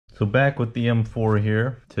So back with the M4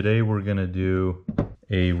 here. Today we're gonna do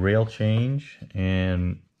a rail change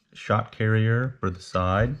and shot carrier for the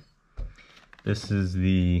side. This is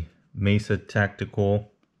the Mesa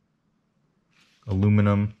Tactical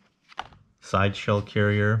aluminum side shell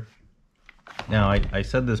carrier. Now I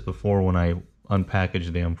said this before when I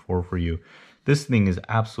unpackaged the M4 for you. This thing is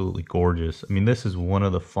absolutely gorgeous. I mean, this is one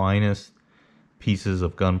of the finest pieces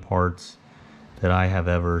of gun parts that I have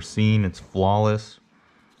ever seen. It's flawless.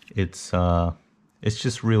 It's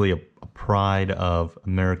just really a pride of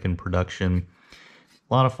American production.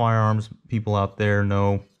 A lot of firearms people out there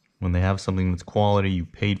know when they have something that's quality, you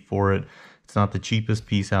paid for it. It's not the cheapest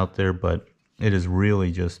piece out there, but it is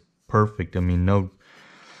really just perfect. I mean,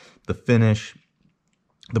 the finish,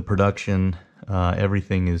 the production,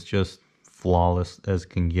 everything is just flawless as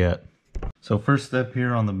can get. So first step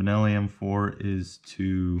here on the Benelli M4 is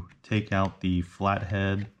to take out the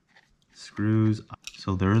flathead screws.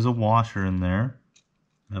 So there is a washer in there.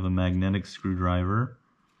 I have a magnetic screwdriver.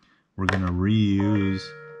 We're gonna reuse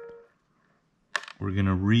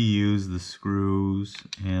the screws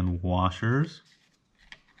and washers.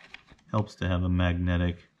 Helps to have a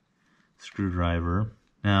magnetic screwdriver.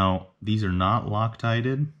 Now, these are not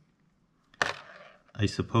Loctited. I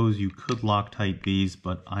suppose you could Loctite these,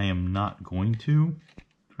 but I am not going to.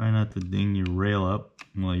 Try not to ding your rail up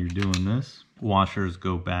while you're doing this. Washers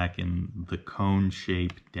go back in the cone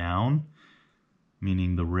shape down,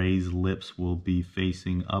 meaning the raised lips will be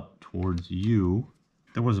facing up towards you.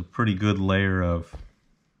 There was a pretty good layer of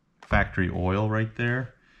factory oil right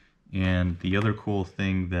there. And the other cool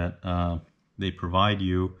thing that they provide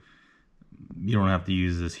you, you don't have to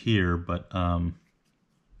use this here, but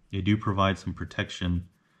they do provide some protection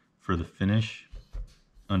for the finish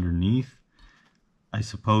underneath. I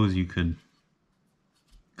suppose you could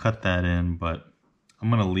cut that in, but I'm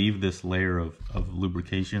going to leave this layer of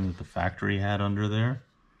lubrication that the factory had under there.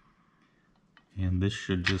 And this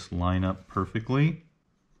should just line up perfectly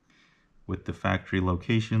with the factory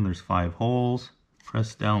location. There's 5 holes.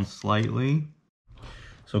 Press down slightly.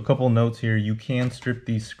 So a couple notes here. You can strip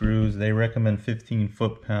these screws. They recommend 15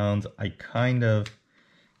 foot-pounds. I kind of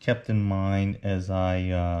kept in mind as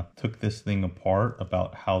I took this thing apart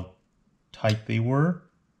about how tight they were.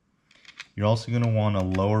 You're also going to want a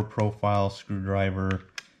lower profile screwdriver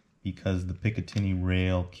because the Picatinny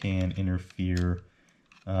rail can interfere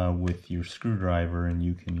with your screwdriver and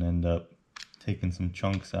you can end up taking some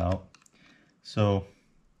chunks out. So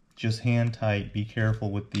just hand tight, be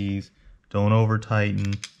careful with these. Don't over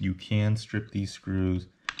tighten. You can strip these screws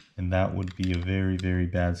and that would be a very, very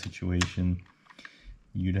bad situation.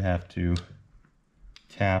 You'd have to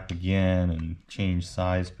tap again and change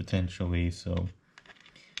size potentially, so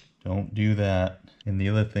don't do that. And the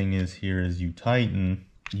other thing is here is you tighten,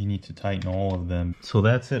 you need to tighten all of them. So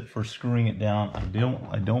that's it for screwing it down. I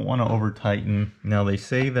don't want to over tighten. Now they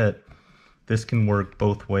say that this can work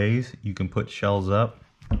both ways. You can put shells up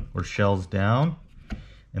or shells down,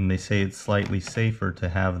 and they say it's slightly safer to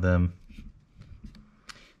have them.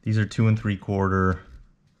 These are 2 3/4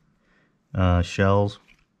 shells.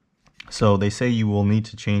 So they say you will need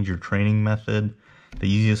to change your training method. The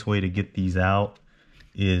easiest way to get these out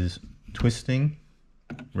is twisting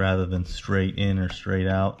rather than straight in or straight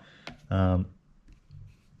out.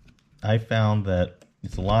 I found that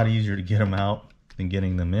it's a lot easier to get them out than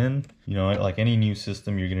getting them in. You know, like any new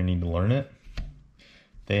system, you're going to need to learn it.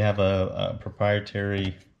 They have a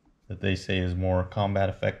proprietary that they say is more combat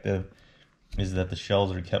effective, is that the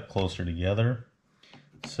shells are kept closer together.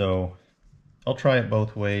 So I'll try it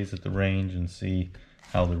both ways at the range and see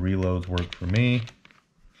how the reloads work for me.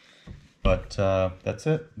 But that's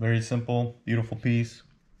it. Very simple, beautiful piece.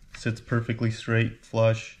 Sits perfectly straight,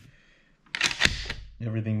 flush.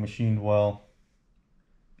 Everything machined well.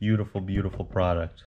 Beautiful, beautiful product.